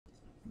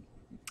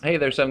Hey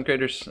there, seventh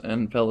graders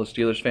and fellow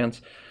Steelers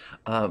fans.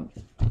 Um,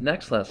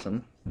 Next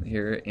lesson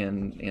here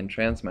in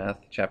Transmath,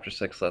 Chapter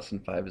 6, Lesson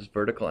 5 is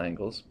vertical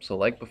angles. So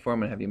like before, I'm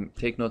going to have you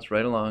take notes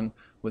right along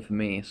with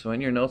me. So in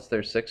your notes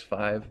there's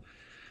 6-5,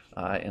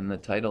 and the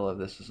title of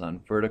this is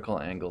on vertical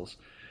angles.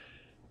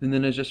 And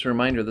then as just a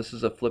reminder, this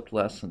is a flipped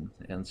lesson,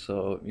 and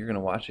so you're going to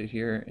watch it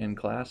here in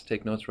class,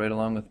 take notes right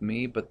along with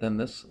me, but then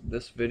this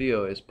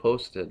video is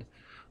posted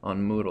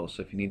on Moodle,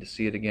 so if you need to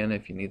see it again,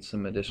 if you need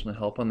some additional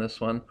help on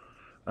this one,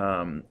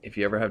 if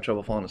you ever have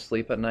trouble falling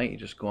asleep at night, you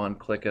just go on,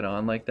 click it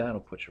on like that, it'll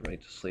put you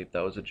right to sleep.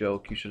 That was a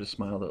joke, you should have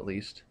smiled at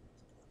least.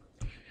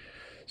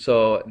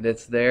 So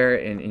it's there,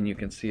 and you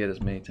can see it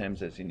as many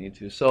times as you need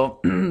to. So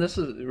this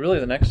is really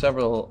the next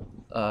several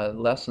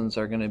lessons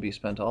are going to be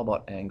spent all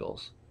about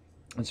angles.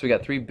 And so we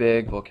got three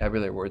big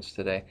vocabulary words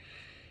today.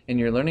 And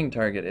your learning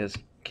target is,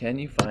 can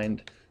you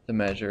find the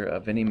measure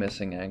of any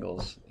missing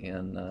angles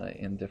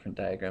in different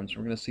diagrams?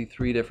 We're going to see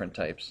three different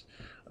types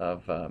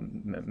of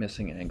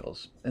missing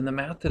angles. And the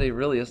math today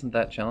really isn't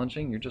that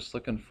challenging. You're just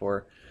looking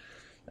for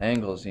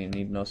angles, and you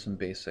need to know some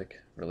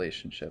basic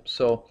relationships.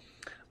 So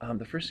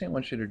the first thing I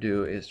want you to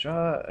do is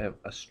draw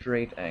a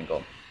straight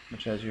angle,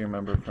 which, as you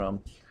remember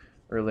from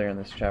earlier in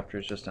this chapter,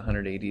 is just a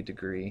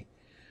 180-degree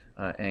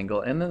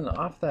angle. And then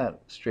off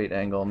that straight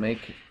angle,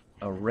 make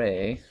a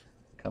ray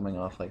coming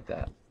off like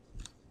that.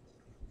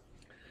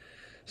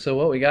 So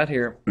what we got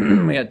here,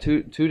 we got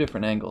two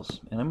different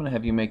angles, and I'm going to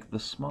have you make the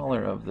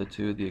smaller of the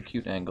two, the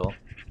acute angle,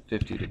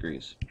 50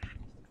 degrees.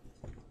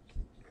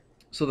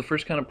 So the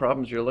first kind of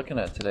problems you're looking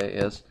at today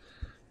is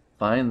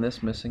find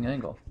this missing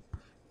angle.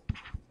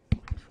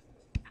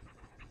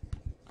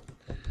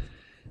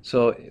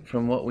 So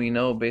from what we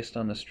know based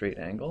on the straight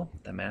angle,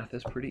 the math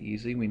is pretty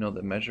easy. We know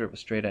the measure of a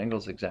straight angle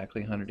is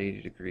exactly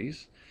 180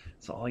 degrees.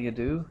 So all you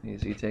do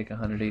is you take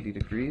 180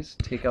 degrees,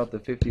 take out the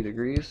 50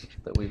 degrees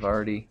that we've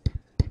already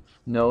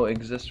know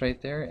exists right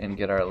there, and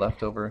get our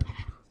leftover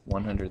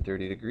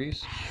 130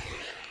 degrees.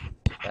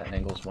 That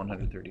angle is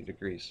 130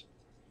 degrees.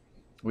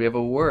 We have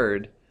a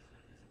word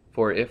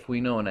for if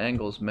we know an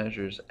angle's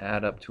measures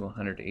add up to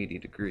 180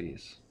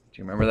 degrees.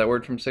 Do you remember that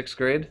word from 6th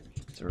grade?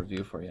 It's a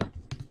review for you.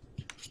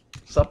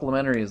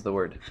 Supplementary is the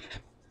word.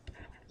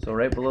 So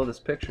right below this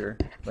picture,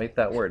 write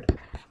that word.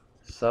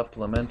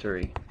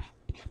 Supplementary.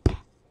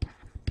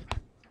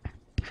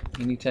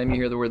 Anytime you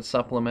hear the word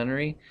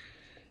supplementary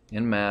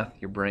in math,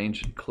 your brain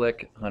should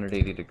click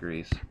 180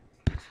 degrees.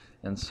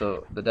 And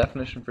so the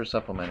definition for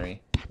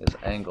supplementary is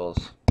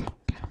angles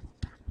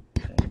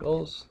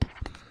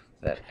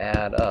that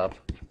add up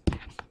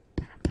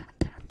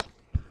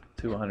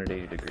to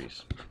 180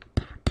 degrees.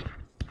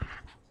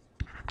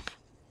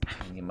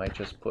 And you might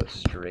just put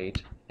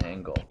straight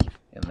angle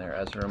in there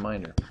as a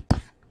reminder.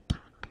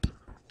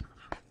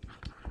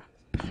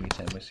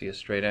 Anytime we see a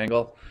straight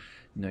angle,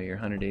 you know your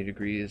 180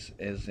 degrees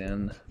is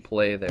in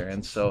play there.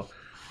 And so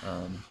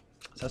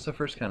that's the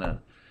first kind of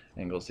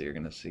angles that you're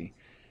going to see.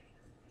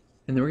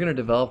 And then we're going to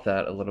develop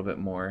that a little bit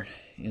more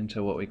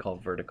into what we call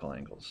vertical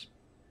angles.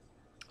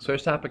 So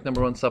here's topic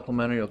number 1,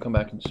 supplementary. You'll come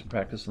back and just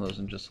practice on those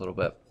in just a little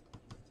bit.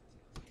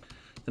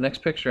 The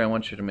next picture I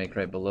want you to make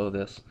right below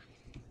this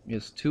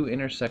is two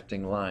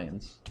intersecting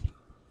lines.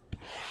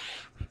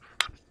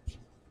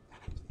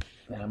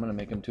 And I'm going to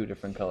make them two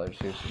different colors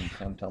here so you can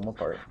kind of tell them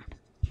apart.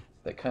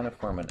 They kind of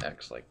form an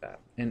X like that.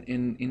 And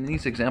in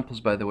these examples,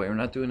 by the way, we're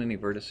not doing any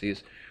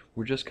vertices.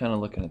 We're just kind of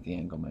looking at the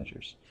angle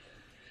measures.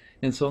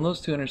 And so in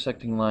those two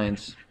intersecting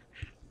lines,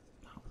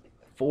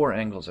 4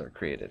 angles are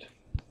created.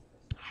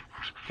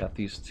 Got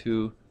these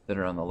two that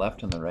are on the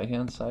left and the right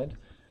hand side,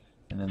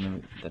 and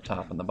then the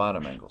top and the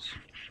bottom angles.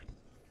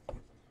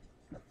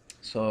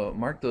 So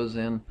mark those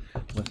in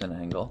with an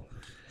angle.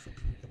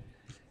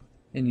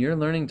 And your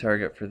learning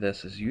target for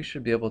this is you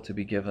should be able to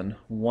be given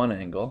one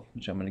angle,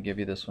 which I'm going to give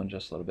you this one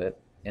just a little bit,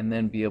 and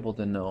then be able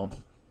to know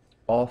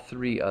all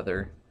 3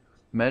 other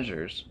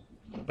measures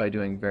by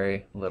doing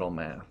very little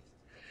math.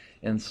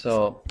 And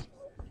so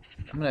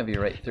I'm going to have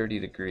you write 30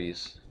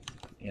 degrees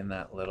in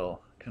that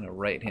little kind of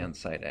right-hand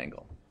side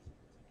angle.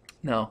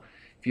 Now,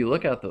 if you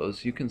look at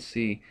those, you can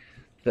see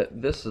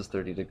that this is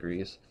 30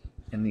 degrees,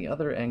 and the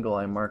other angle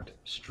I marked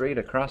straight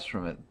across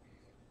from it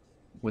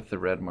with the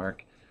red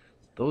mark,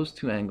 those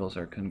 2 angles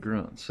are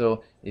congruent.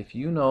 So if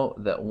you know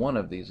that one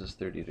of these is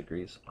 30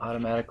 degrees,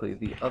 automatically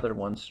the other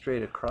one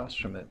straight across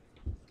from it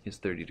is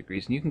 30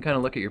 degrees. And you can kind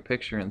of look at your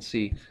picture and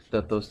see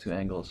that those 2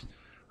 angles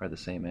are the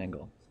same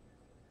angle.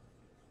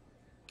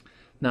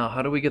 Now,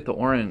 how do we get the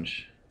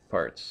orange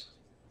parts?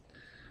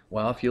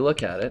 Well, if you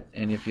look at it,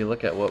 and if you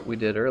look at what we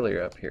did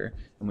earlier up here,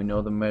 and we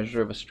know the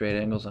measure of a straight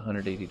angle is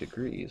 180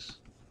 degrees,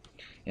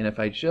 and if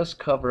I just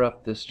cover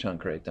up this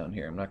chunk right down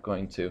here, I'm not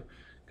going to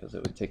because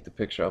it would take the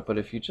picture out, but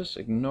if you just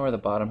ignore the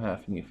bottom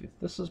half, and if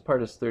this is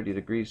part is 30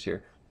 degrees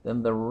here,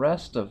 then the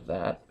rest of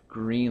that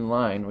green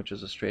line, which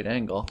is a straight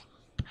angle,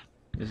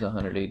 is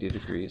 180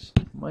 degrees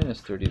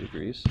minus 30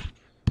 degrees,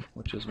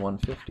 which is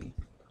 150.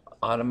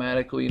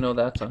 Automatically, you know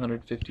that's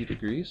 150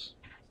 degrees.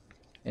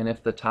 And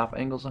if the top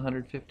angle is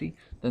 150,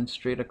 then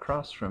straight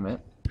across from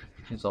it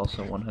is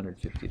also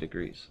 150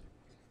 degrees.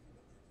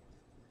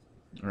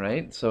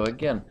 right? So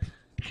again,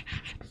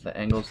 the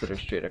angles that are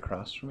straight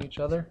across from each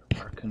other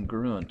are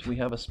congruent. We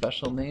have a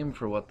special name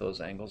for what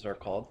those angles are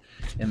called,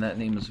 and that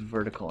name is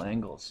vertical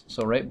angles.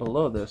 So right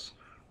below this,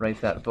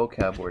 write that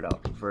vocab word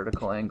out,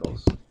 vertical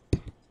angles.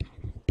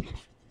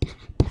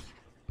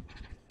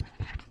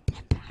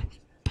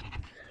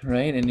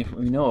 Right, and if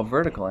we know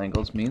vertical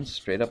angles means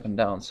straight up and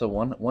down. So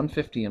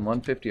 150 and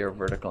 150 are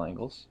vertical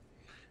angles,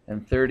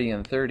 and 30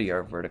 and 30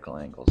 are vertical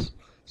angles.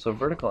 So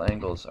vertical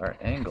angles are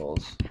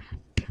angles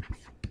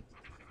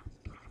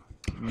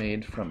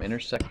made from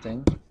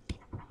intersecting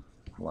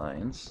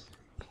lines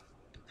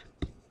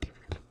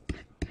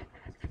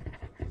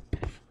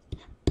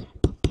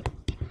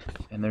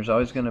and there's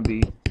always going to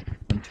be,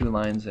 when two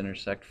lines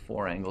intersect,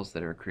 four angles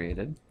that are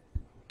created.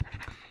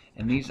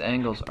 And these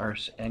angles are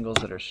angles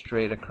that are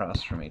straight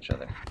across from each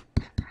other.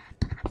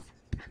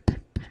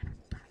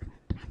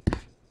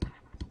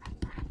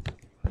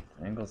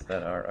 Angles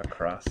that are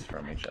across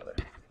from each other.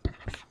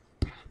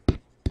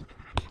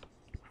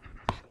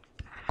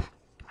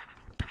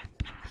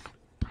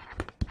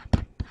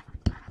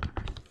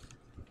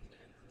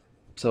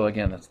 So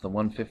again, that's the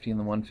 150 and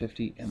the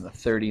 150 and the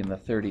 30 and the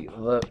 30.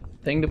 The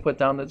thing to put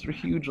down that's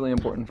hugely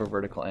important for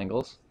vertical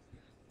angles,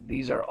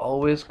 these are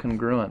always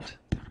congruent.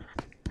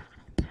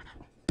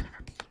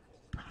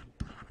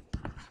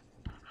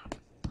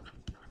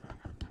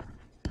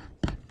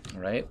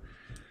 Right?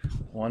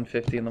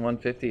 150 and the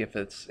 150, if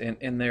it's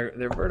in they're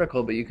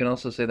vertical, but you can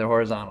also say they're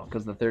horizontal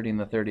because the 30 and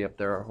the 30 up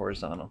there are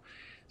horizontal.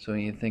 So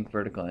when you think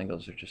vertical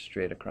angles are just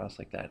straight across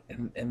like that,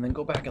 and then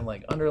go back and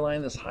like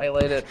underline this,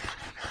 highlight it.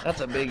 That's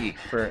a biggie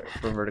for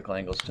vertical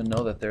angles, to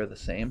know that they're the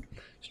same,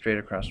 straight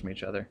across from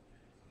each other.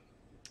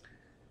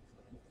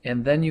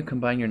 And then you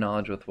combine your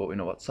knowledge with what we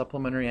know about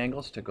supplementary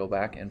angles to go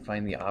back and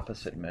find the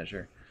opposite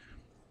measure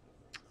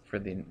for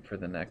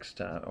the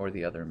next or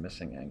the other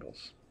missing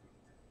angles.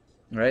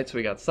 Right, so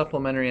we got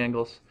supplementary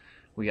angles,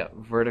 we got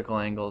vertical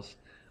angles,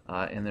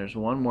 and there's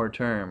one more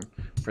term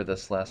for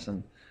this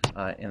lesson,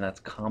 and that's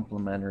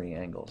complementary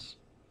angles.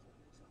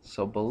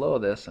 So below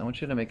this, I want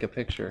you to make a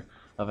picture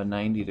of a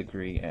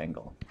 90-degree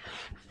angle.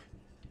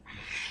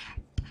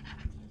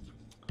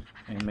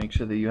 And make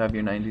sure that you have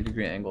your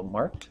 90-degree angle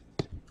marked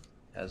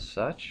as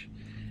such,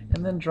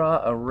 and then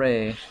draw a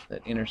ray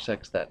that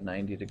intersects that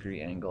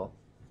 90-degree angle,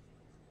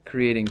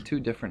 creating two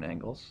different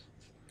angles.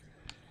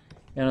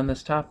 And on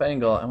this top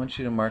angle, I want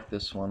you to mark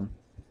this one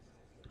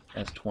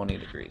as 20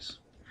 degrees.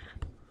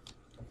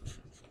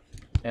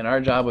 And our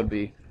job would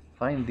be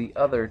find the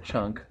other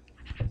chunk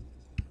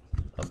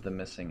of the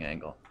missing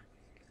angle.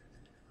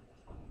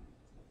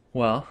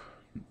 Well,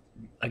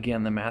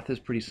 again, the math is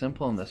pretty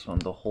simple in this one.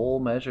 The whole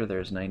measure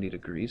there is 90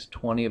 degrees.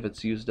 20 of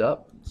it's used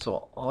up.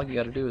 So all you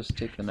got to do is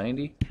take the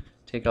 90,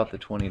 take out the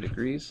 20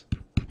 degrees.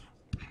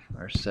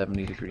 Our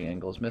 70-degree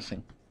angle is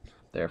missing.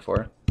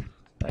 Therefore,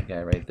 that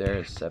guy right there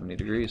is 70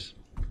 degrees.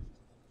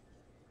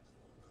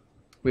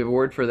 We have a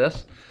word for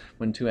this.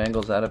 When two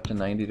angles add up to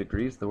 90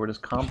 degrees, the word is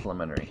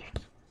complementary.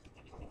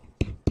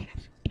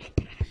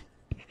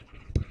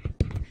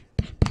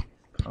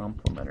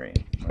 Complementary,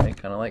 right?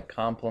 Kind of like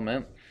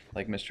compliment.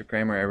 Like, Mr.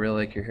 Kramer, I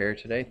really like your hair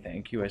today.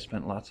 Thank you. I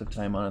spent lots of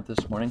time on it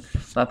this morning.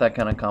 Not that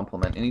kind of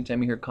compliment.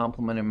 Anytime you hear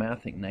compliment in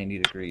math, think 90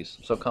 degrees.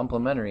 So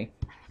complementary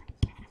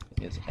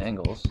is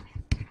angles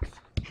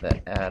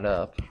that add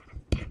up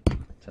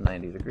to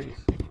 90 degrees.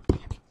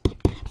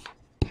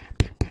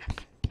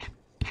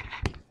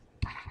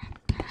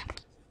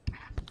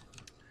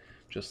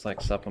 Just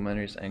like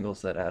supplementary is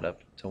angles that add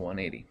up to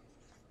 180.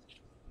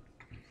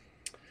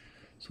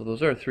 So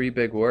those are three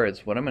big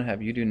words. What I'm going to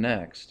have you do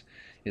next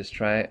is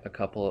try a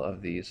couple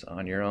of these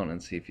on your own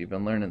and see if you've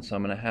been learning. So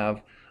I'm going to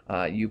have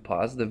you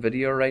pause the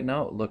video right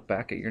now, look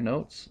back at your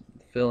notes,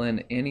 fill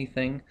in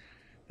anything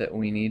that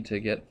we need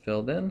to get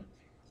filled in.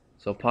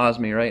 So pause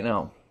me right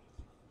now.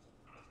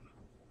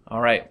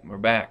 All right, we're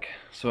back.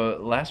 So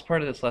last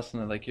part of this lesson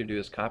I'd like you to do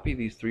is copy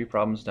these three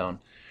problems down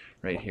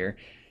right here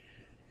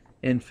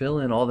and fill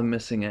in all the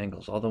missing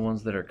angles, all the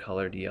ones that are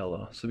colored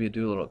yellow. So we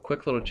do a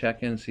quick little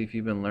check-in, see if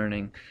you've been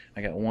learning.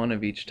 I got one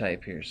of each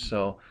type here.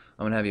 So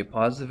I'm going to have you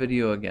pause the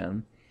video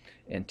again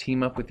and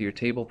team up with your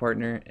table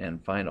partner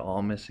and find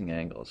all missing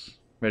angles.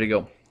 Ready to go?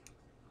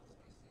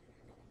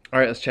 All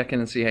right, let's check in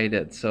and see how you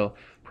did. So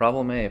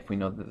problem A, if we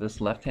know that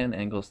this left-hand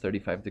angle is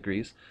 35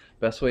 degrees,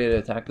 best way to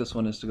attack this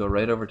one is to go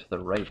right over to the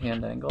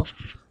right-hand angle.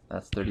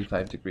 That's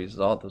 35 degrees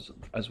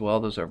as well.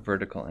 Those are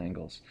vertical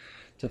angles.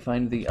 To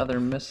find the other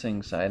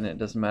missing side, and it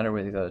doesn't matter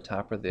whether you go to the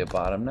top or the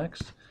bottom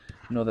next,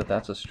 know that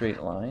that's a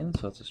straight line,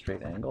 so it's a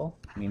straight angle,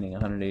 meaning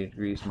 180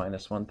 degrees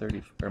minus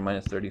 130 or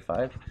minus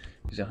 35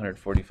 is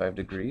 145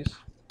 degrees.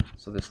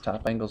 So this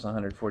top angle is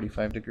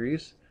 145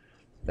 degrees.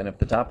 Then if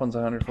the top one's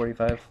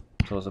 145,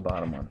 so is the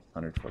bottom one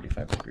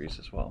 145 degrees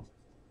as well.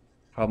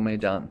 Problem A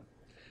done.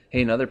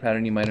 Hey, another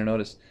pattern you might have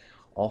noticed,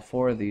 all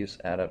four of these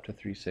add up to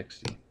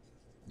 360.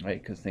 Right,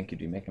 because think you'd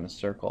be making a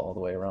circle all the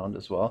way around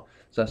as well.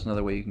 So that's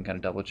another way you can kind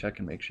of double check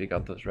and make sure you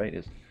got those right,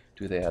 is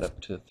do they add up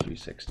to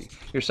 360.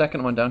 Your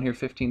second one down here,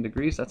 15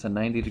 degrees, that's a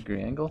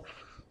 90-degree angle.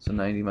 So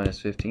 90 minus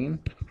 15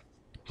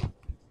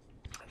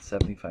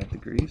 75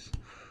 degrees.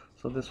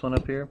 So this one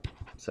up here,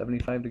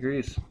 75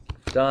 degrees.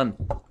 Done.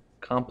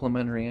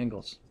 Complementary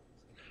angles.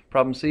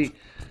 Problem C,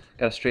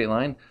 got a straight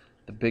line.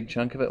 The big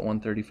chunk of it,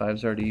 135,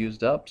 is already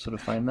used up. So to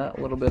find that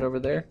little bit over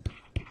there,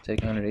 take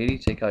 180,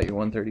 take out your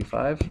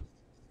 135.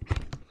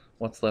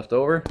 What's left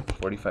over?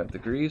 45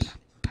 degrees.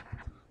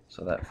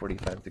 So that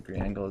 45-degree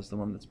angle is the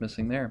one that's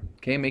missing there.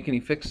 Okay, make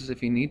any fixes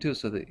if you need to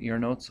so that your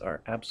notes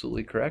are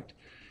absolutely correct.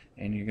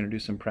 And you're going to do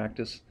some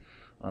practice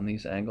on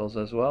these angles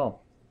as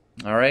well.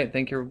 All right,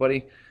 thank you,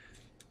 everybody.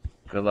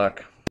 Good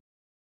luck.